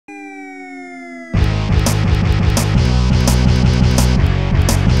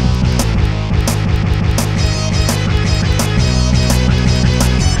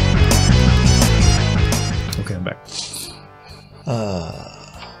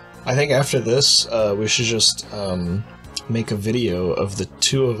I think after this, we should just make a video of the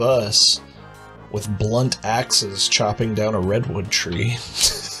two of us with blunt axes chopping down a redwood tree.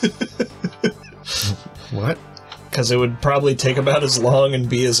 What? Because it would probably take about as long and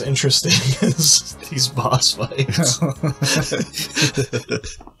be as interesting as these boss fights.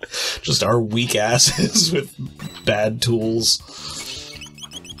 Just our weak asses with bad tools.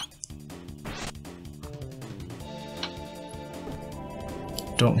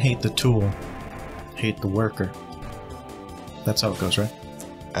 Don't hate the tool, hate the worker. That's how it goes, right?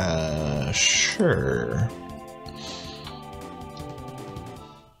 Sure.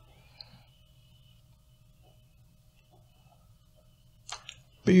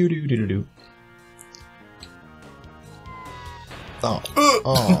 Boo-doo-doo-doo-doo.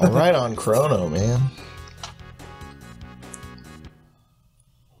 Oh, right on Chrono, man.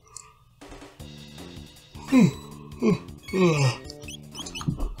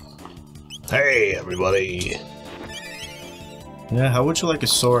 Hey, everybody. Yeah, how would you like a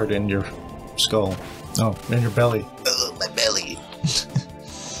sword in your skull? Oh, in your belly. Oh, my belly.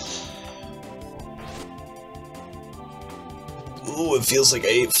 Ooh, it feels like I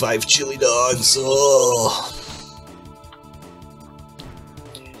ate 5 chili dogs. Oh.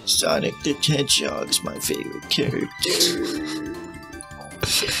 Sonic the Hedgehog's my favorite character.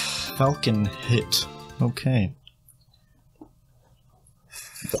 Falcon hit. Okay.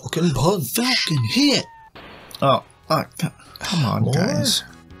 Falcon punch. Falcon hit! Oh, come on, More? guys.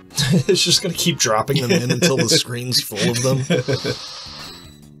 It's just gonna keep dropping them in until the screen's full of them.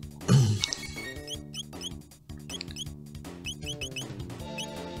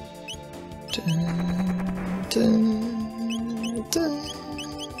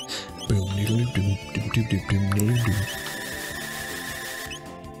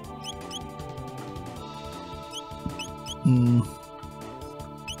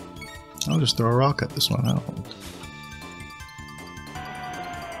 I'll just throw a rock at this one. I don't.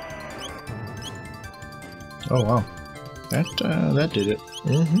 Oh wow, that did it.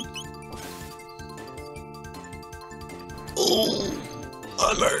 Oh,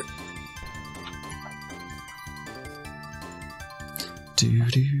 I'm hurt. Do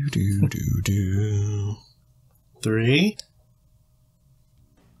do do do do. 3.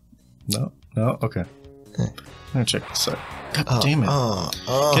 No, okay. I'm gonna check this out. God damn it!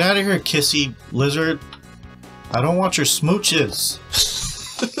 Get out of here, kissy lizard! I don't want your smooches.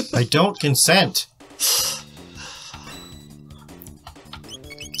 I don't consent.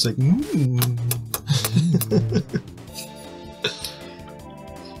 It's like,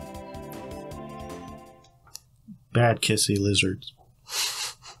 Bad kissy lizards.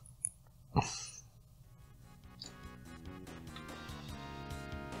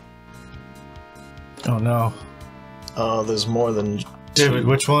 Oh no. Oh, there's more than David, two.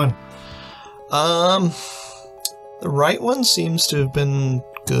 which one? The right one seems to have been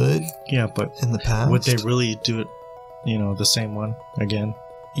good. Yeah, but in the past, would they really do it, the same one again?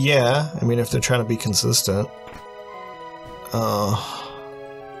 Yeah, I mean, if they're trying to be consistent.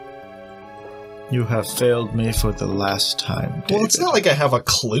 You have failed me for the last time, David. Well, it's not like I have a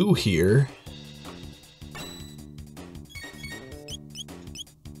clue here.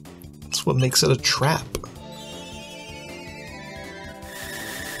 That's what makes it a trap.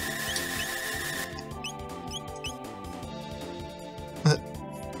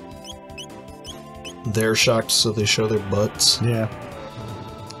 They're shocked, so they show their butts. Yeah.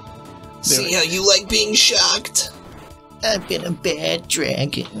 See how you like being shocked? I've been a bad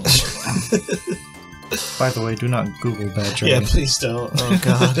dragon. By the way, do not Google bad dragon. Yeah, please don't. Oh,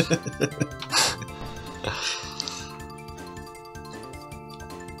 God.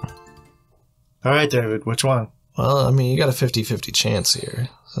 Alright, David, which one? Well, I mean, you got a 50-50 chance here,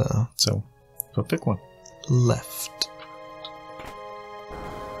 so... So pick one. Left.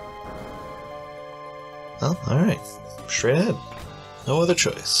 Well, alright. Straight ahead. No other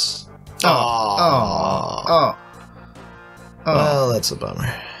choice. Oh. Well, that's a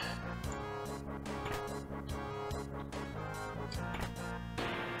bummer.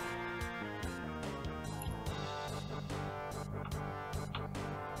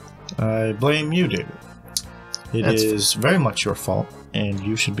 I blame you, David. It is very much your fault, and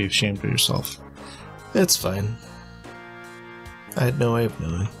you should be ashamed of yourself. It's fine. I had no way of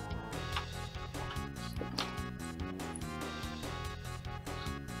knowing.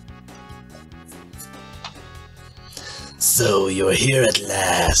 So you're here at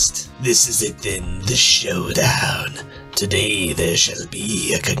last. This is it then, the showdown. Today there shall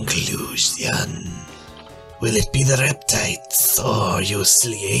be a conclusion. Will it be the reptiles or you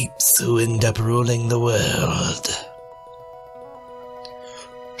silly apes who end up ruling the world?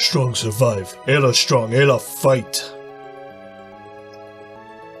 Strong survive. Ella strong. Ella fight.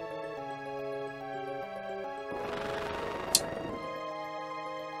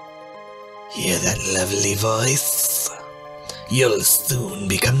 Hear that lovely voice? You'll soon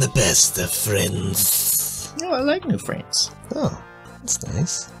become the best of friends. Oh, I like new friends. Oh, that's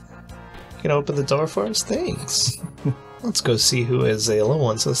nice. You can open the door for us? Thanks. Let's go see who Azela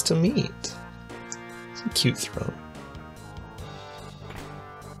wants us to meet. It's a cute throne.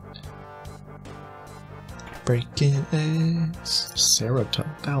 Breaking eggs.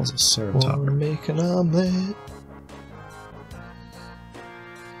 Ceratops. That was a ceratops. Wanna make an omelet.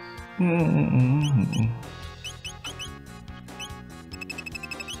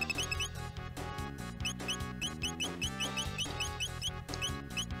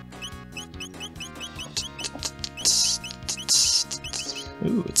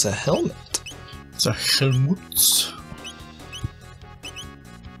 Ooh, it's a helmet. It's a helmet.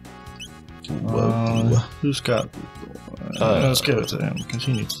 Whoa. Who's got? Let's give it to him because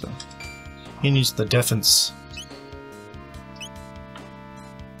he needs the. He needs the defense.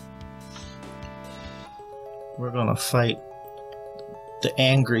 We're gonna fight the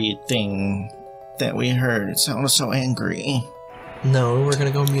angry thing that we heard. It sounded so angry. No, we're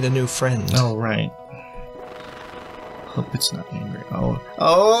gonna go meet a new friend. Oh right. Hope it's not angry.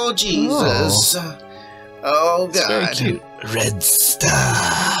 Oh Jesus! Oh God! It's very cute. Red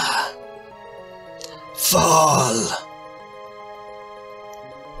Star. Fall.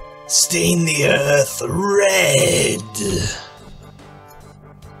 Stain the earth red.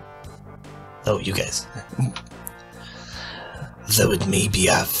 Oh, you guys. Though it may be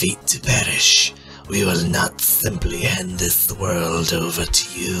our fate to perish, we will not simply hand this world over to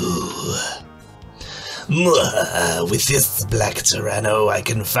you. With this black Tyranno, I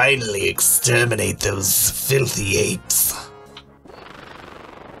can finally exterminate those filthy apes.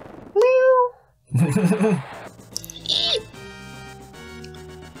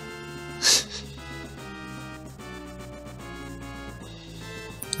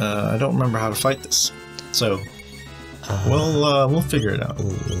 I don't remember how to fight this, so we'll figure it out.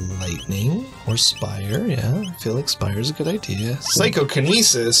 Lightning or Spire, yeah. I feel like Spire's a good idea.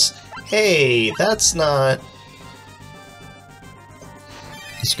 Psychokinesis? Hey, that's not...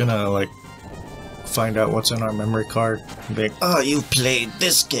 It's gonna, like, find out what's in our memory card and be like, Oh, you played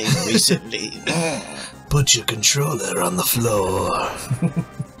this game recently. Put your controller on the floor.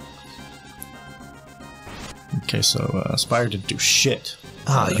 okay, so Spire didn't do shit.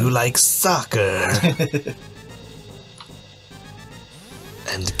 Ah, you like soccer.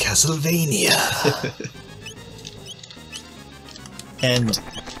 And Castlevania. And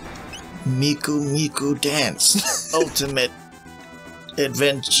Miku Miku Dance. Ultimate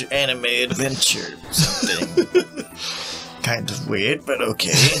adventure, anime adventure, something. Kind of weird, but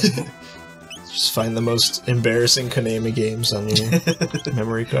okay. Just find the most embarrassing Konami games on your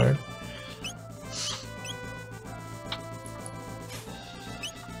memory card.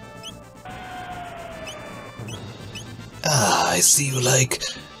 Ah, I see you like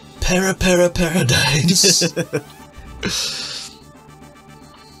Paradise.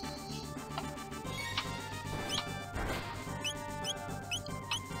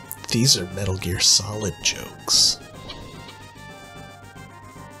 These are Metal Gear Solid jokes.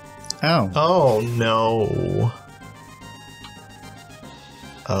 Ow. Oh no.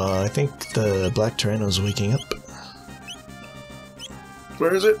 I think the Black Tyranno's waking up.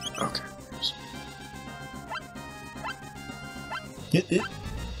 Where is it? Okay.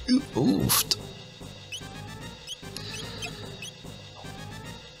 Oofed.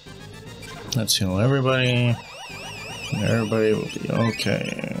 Let's heal everybody. Everybody will be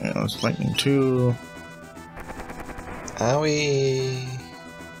okay. It's lightning 2. Owie.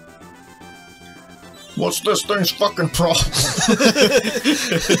 What's this thing's fucking problem?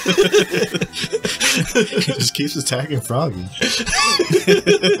 He just keeps attacking Froggy.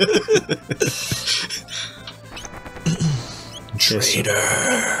 Traitor.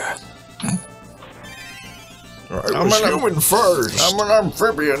 I'm an human first. I'm an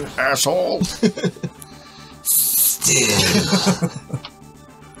amphibian, asshole. Still.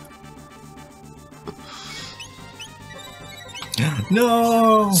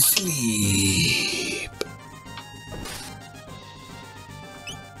 No. Sleep.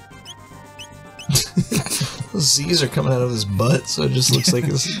 Z's are coming out of his butt, so it just looks like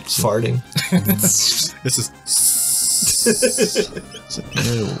it's farting. This is.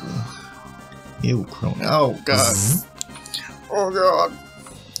 Ew, Chrono. Oh god. Oh god.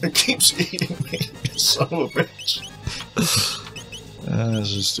 It keeps eating me. Son of a bitch.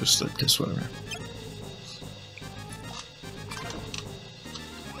 Let's just slip this, whatever.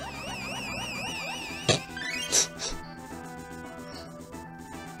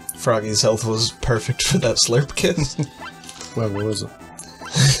 Froggy's health was perfect for that slurp kiss. Well, what was it?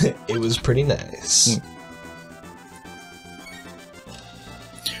 It was pretty nice.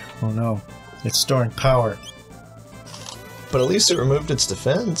 Oh no, it's storing power. But at least it removed its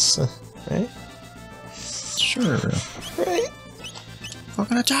defense, right? Sure. Right?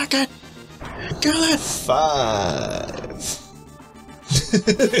 Fucking attack it! Kill it! 5.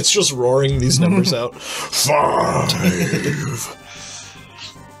 It's just roaring these numbers out. 5.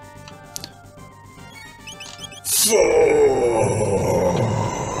 4.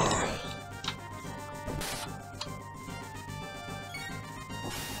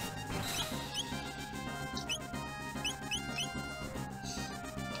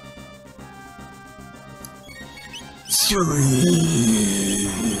 3.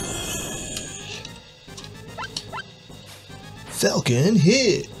 Falcon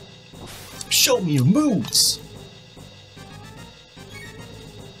hit. Show me your moves!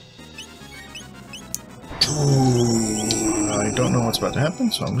 I don't know what's about to happen,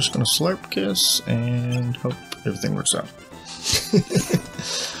 so I'm just gonna slurp kiss and hope everything works out.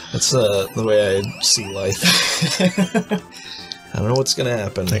 That's the way I see life. I don't know what's gonna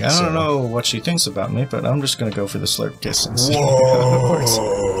happen. Like, I don't know what she thinks about me, but I'm just gonna go for the slurp kiss and see how it works.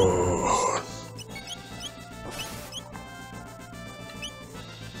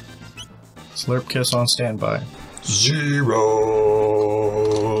 Slurp kiss on standby. 0.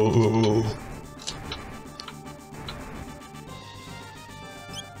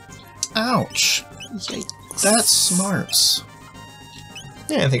 Ouch! Yikes. That's smarts.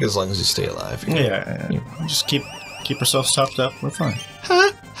 Yeah, I think as long as you stay alive. Yeah. Just keep ourselves topped up. We're fine.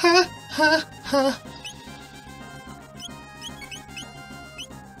 Ha ha ha ha.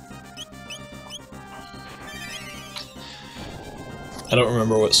 I don't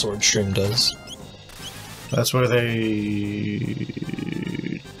remember what Sword Stream does. That's where they...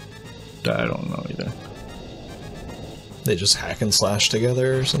 I don't know either. They just hack and slash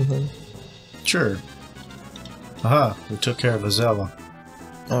together or something? Sure. Aha, we took care of Azella.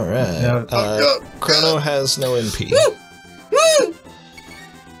 Alright. Now- Chrono has no MP.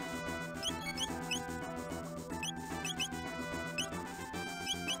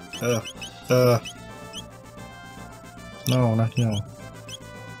 No, not you.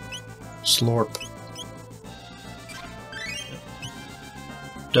 Slorp.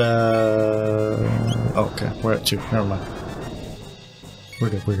 Okay, we're at 2. Never mind. We're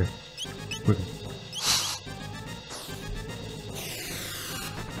good. We're good.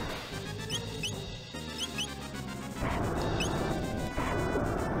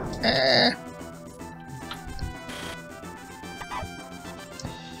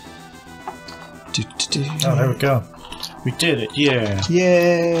 Oh, there we go. We did it, yeah.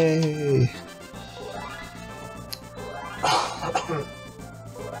 Yay!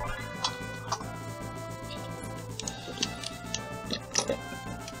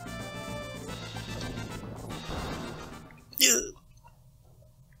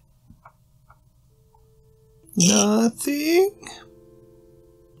 Nothing?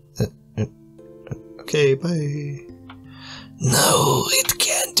 Okay, bye. No, it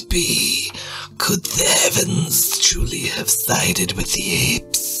can't be. Could the heavens truly have sided with the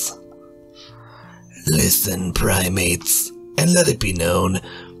apes? Listen, primates, and let it be known,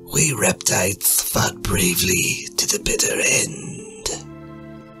 we reptites fought bravely to the bitter end.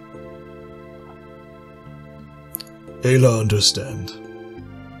 Ayla understand.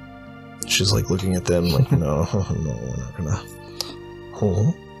 She's like looking at them like, no, no, we're not gonna.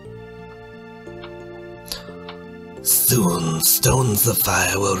 Huh? Soon stones of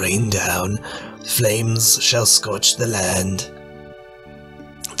fire will rain down, flames shall scorch the land.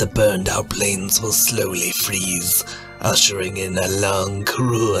 The burned out plains will slowly freeze, ushering in a long,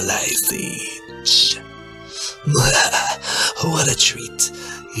 cruel ice age. What a treat.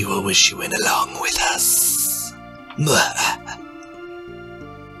 You will wish you went along with us.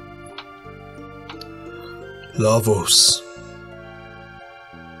 Lavos.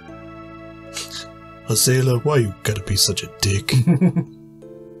 Azela, why you gotta be such a dick?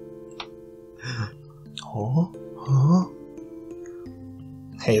 Huh?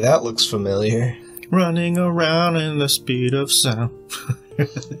 Hey, that looks familiar. Running around in the speed of sound.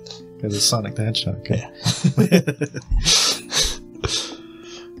 Because it's Sonic the Hedgehog. Okay.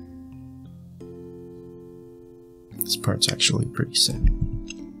 This part's actually pretty sad.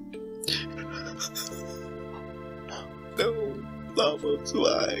 No, Lavos,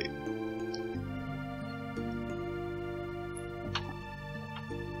 why?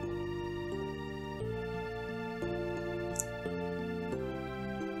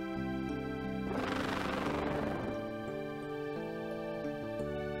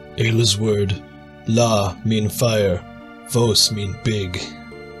 Ayla's word. La mean fire. Vos mean big.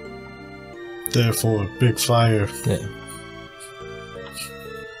 Therefore, big fire. Yeah.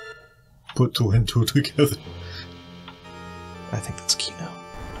 Put two and two together. I think that's Kino.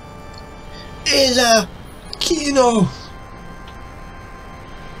 Ayla! Kino!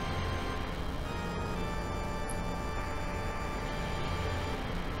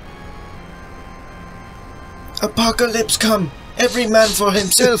 Apocalypse come! Every man for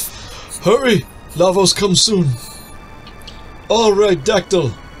himself! Hurry! Lavos come soon. Alright,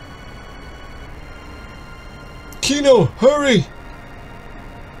 Dactyl. Kino, hurry!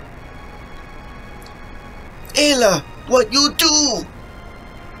 Ayla! What you do?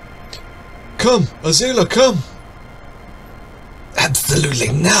 Come, Azela, come!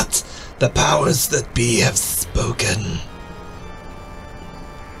 Absolutely not. The powers that be have spoken.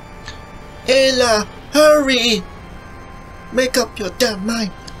 Ayla! Hurry! Make up your damn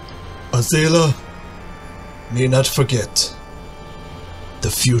mind! Azela, may not forget.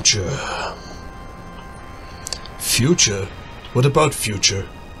 The future. Future? What about future?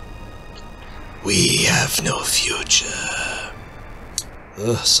 We have no future.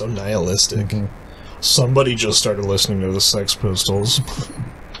 Ugh, so nihilistic. Somebody just started listening to the Sex Pistols.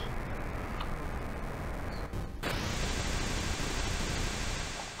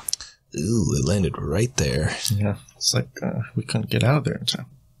 Ooh, it landed right there. Yeah, it's like we couldn't get out of there in time.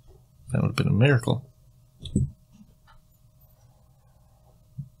 That would have been a miracle.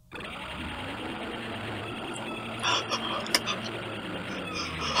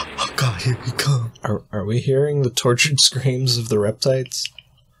 Oh God, here we come. Are we hearing the tortured screams of the reptites?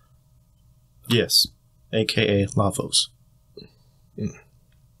 Yes, aka Lavos.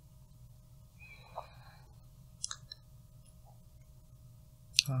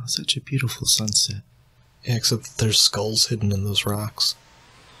 Oh, such a beautiful sunset. Yeah, except there's skulls hidden in those rocks.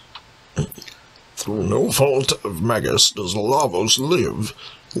 Through no fault of Magus does Lavos live.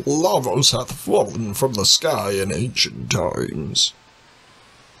 Lavos hath fallen from the sky in ancient times.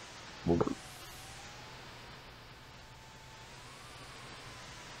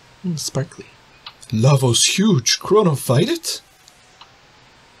 Sparkly. Lavos huge. Chrono fight it?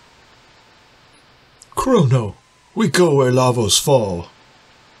 Chrono, we go where Lavos fall.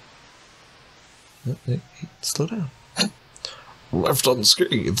 Slow down. Left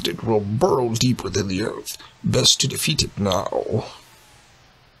unscathed, it will burrow deep within the earth. Best to defeat it now.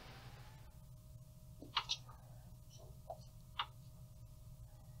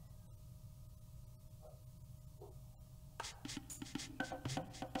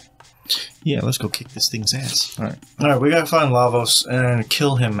 Yeah, let's go kick this thing's ass. Alright, we gotta find Lavos and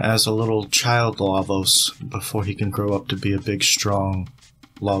kill him as a little child Lavos before he can grow up to be a big, strong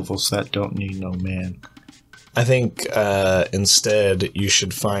Lavos that don't need no man. I think instead you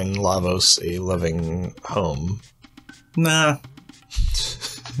should find Lavos a loving home. Nah.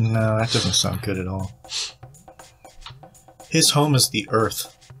 No, that doesn't sound good at all. His home is the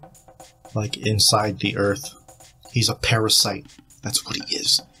Earth. Like, inside the Earth. He's a parasite. That's what he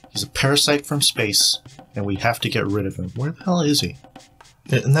is. He's a parasite from space, and we have to get rid of him. Where the hell is he?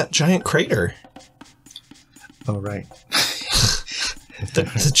 In that giant crater. Oh, right.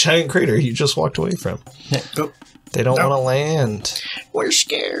 The giant crater you just walked away from. Yeah, go. They don't want to land. We're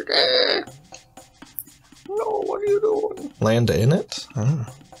scared. No, what are you doing? Land in it? Oh.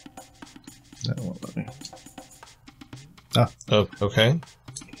 That won't let me. Oh, okay.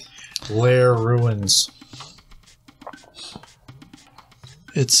 Lair ruins.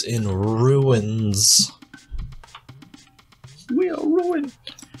 It's in ruins. We are ruined.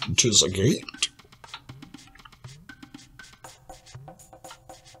 'Tis a gate.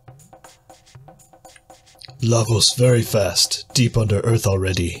 Lavos very fast, deep under earth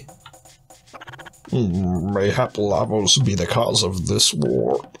already. Mayhap Lavos be the cause of this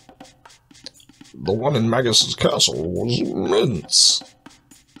war. The one in Magus's castle was immense.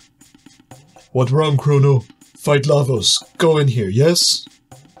 What wrong, Chrono? Fight Lavos. Go in here, yes?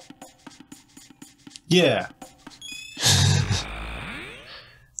 Yeah.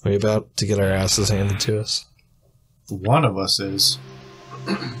 We about to get our asses handed to us. One of us is.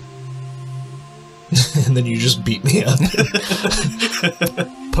 And then you just beat me up.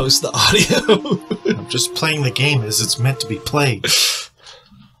 Post the audio. I'm just playing the game as it's meant to be played.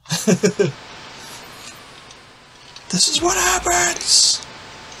 This is what happens!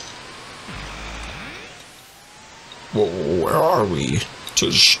 Well, where are we?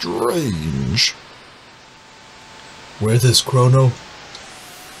 'Tis strange. Where this, Chrono?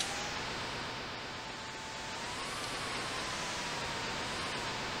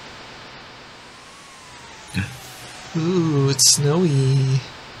 Ooh, it's snowy.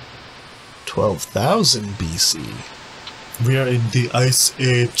 12,000 BC. We are in the Ice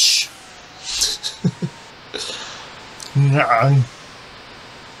Age. Nah.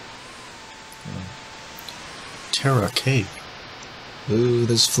 Terra Cave. Ooh,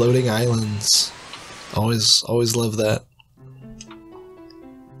 there's floating islands. Always love that.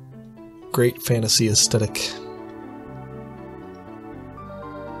 Great fantasy aesthetic.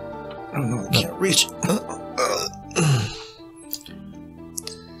 Oh no, I can't reach it.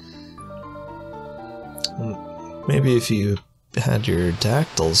 Maybe if you had your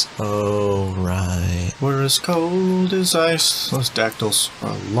dactyls. Oh, right. We're as cold as ice. Those dactyls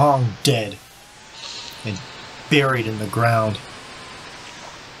are long dead and buried in the ground.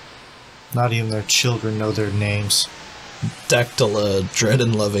 Not even their children know their names. Dactyl, dread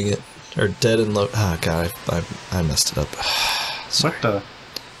and loving it. Or dead and love. Ah, God, I messed it up. Sorry. What the?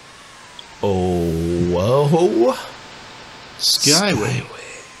 Oh, whoa. Skyway.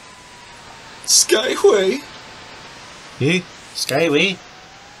 Skyway. Hey, Skyway.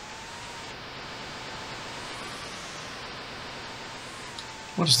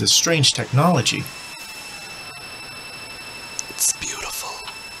 What is this strange technology? It's beautiful.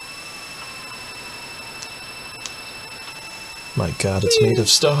 My God, it's made of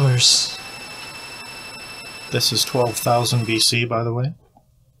stars. This is 12,000 BC, by the way.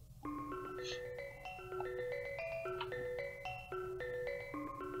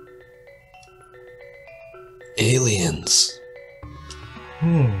 Aliens.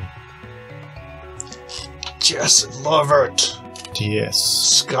 Just love it. Yes.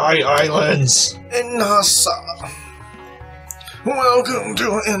 Sky Islands. Inhasa. Welcome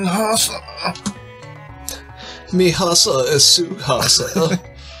to Inhasa. Mihasa is Suhasa.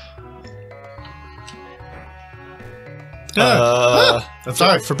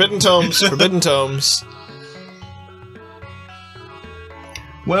 Sorry. Forbidden Tomes. Forbidden Tomes.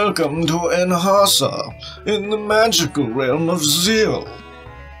 Welcome to Inhasa, in the magical realm of Zeal.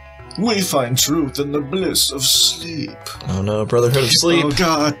 We find truth in the bliss of sleep. Oh no, Brotherhood of Sleep. Oh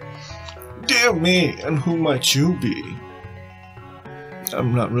God. Dear me, and who might you be?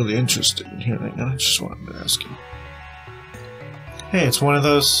 I'm not really interested in hearing. I just wanted to ask you. Hey, it's one of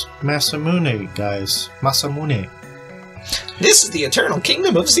those Masamune guys. Masamune. This is the eternal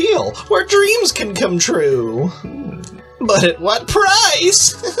kingdom of Zeal, where dreams can come true. But at what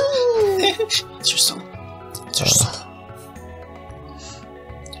price? It's your soul. It's your soul.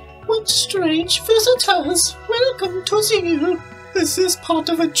 What strange visitors! Welcome to Zeal. Is this part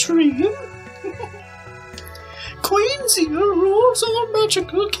of a dream? Queen Zeal rules our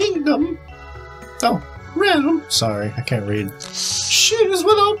magical kingdom. Oh, realm. Sorry, I can't read. She is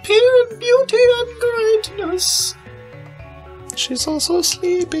without peer in beauty and greatness. She's also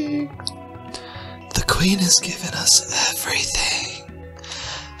sleeping. The Queen has given us everything.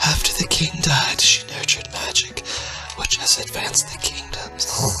 After the king died, she nurtured magic, which has advanced the kingdoms.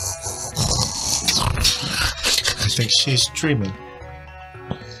 I think she's dreaming.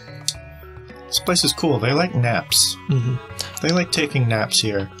 This place is cool. They like naps. They like taking naps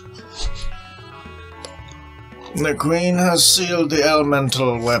here. The Queen has sealed the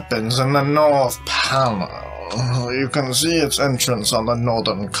elemental weapons in the north panel. You can see its entrance on the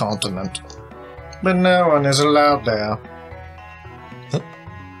northern continent. But no one is allowed there.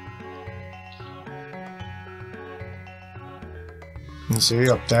 You see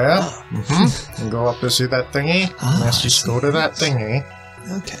up there? And go up to see that thingy. Unless you just go to that thingy.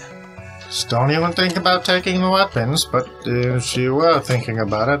 Okay. Just don't even think about taking the weapons, but if you were thinking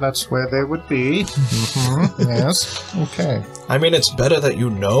about it, that's where they would be. Yes. Okay. I mean, it's better that you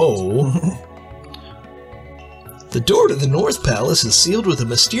know. The door to the North Palace is sealed with a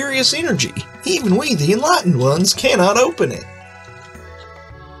mysterious energy. Even we, the enlightened ones, cannot open it.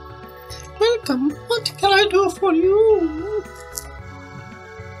 Welcome. What can I do for you?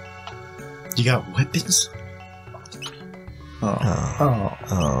 You got weapons?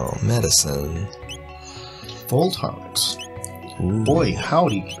 Oh, medicine. Voltonics. Ooh. Boy,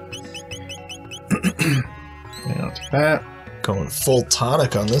 howdy. Yeah, that. Going full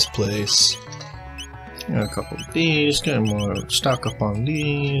tonic on this place. Got a couple of these. Get more stock up on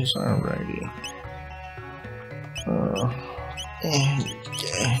these. Alrighty.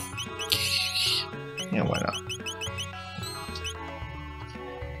 Yeah, why not?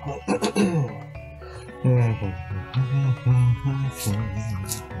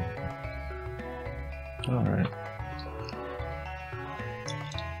 Alright.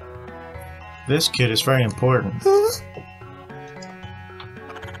 This kid is very important.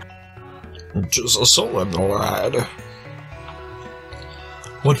 Just a sullen lad.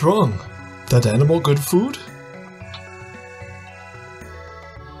 What's wrong? That animal good food?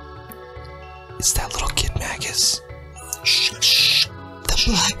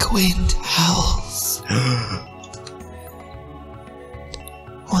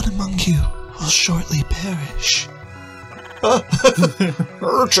 One among you will shortly perish.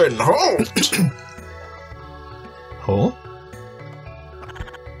 Urchin, halt! Oh?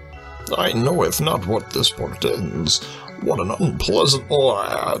 I knoweth not what this portends. What an unpleasant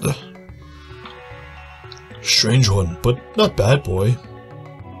lad. Strange one, but not bad boy.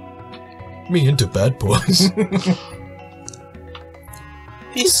 Me into bad boys.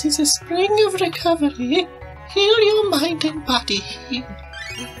 This is a spring of recovery. Heal your mind and body.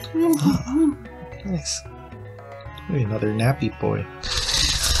 Nice. Hey, another nappy boy.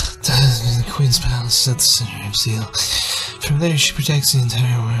 The Queen's Palace is at the center of Zeal. From there, she protects the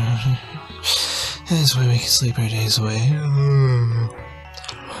entire world. That's why we can sleep our days away.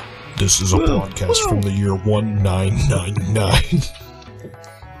 This is a podcast from the year 1999.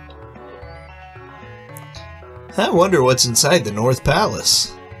 I wonder what's inside the North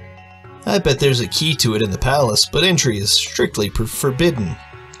Palace. I bet there's a key to it in the palace, but entry is strictly forbidden.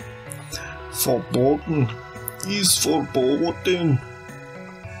 Verboten. He's verboten.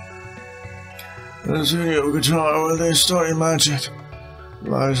 The city of Guitar, where they study magic,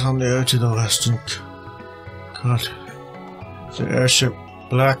 lies on the edge of the western cut. The airship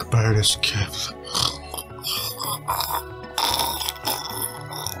Blackbird is kept.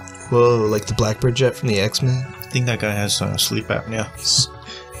 Whoa, like the Blackbird jet from the X-Men? I think that guy has sleep apnea.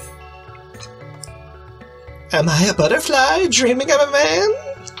 Am I a butterfly dreaming I'm a man?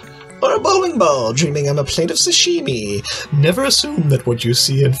 Or a bowling ball dreaming I'm a plate of sashimi? Never assume that what you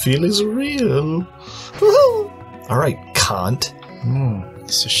see and feel is real. Alright, Kant.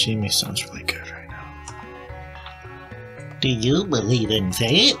 Sashimi sounds really good right now. Do you believe in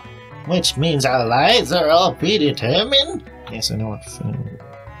fate? Which means our lives are all predetermined? Yes, I know what film.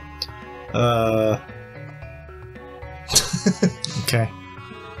 Okay.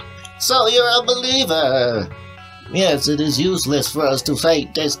 So you're a believer. Yes, it is useless for us to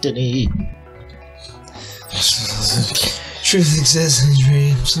fight destiny. Truth exists in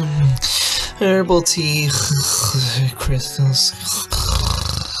dreams. Herbal tea, crystals.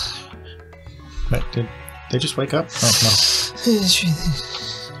 Wait, did they just wake up? Oh, no.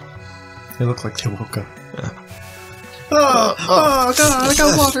 They look like they woke up. Oh, God, I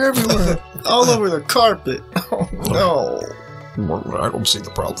got water everywhere. All over the carpet. Oh, no. I don't see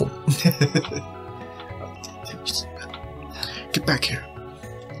the problem. Get back here.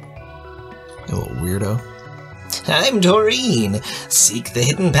 You little weirdo. I'm Doreen. Seek the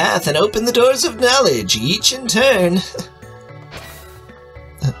hidden path and open the doors of knowledge, each in turn.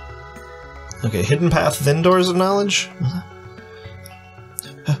 Okay, hidden path, then doors of knowledge?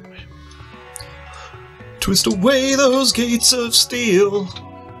 Twist away those gates of steel.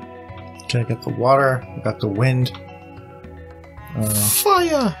 Okay, I got the water. I got the wind.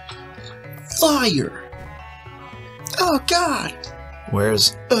 Fire! Fire! Oh, God!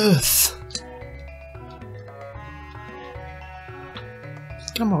 Where's Earth?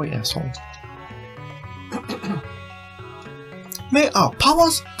 Get out of my way, asshole. May our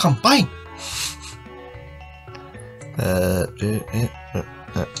powers combine! I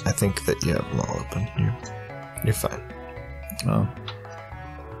think that you have them all open. You're fine. Oh.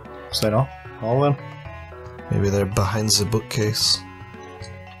 Is that all? All of them? Maybe they're behind the bookcase.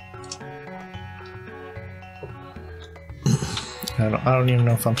 I don't even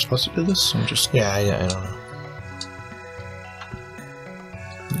know if I'm supposed to do this. I'm just... Yeah, I don't know.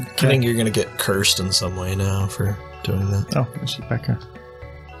 Okay. I think you're gonna get cursed in some way now for doing that. Oh, let's see back here.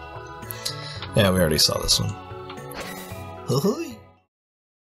 Yeah, we already saw this one. Hoo-hoo.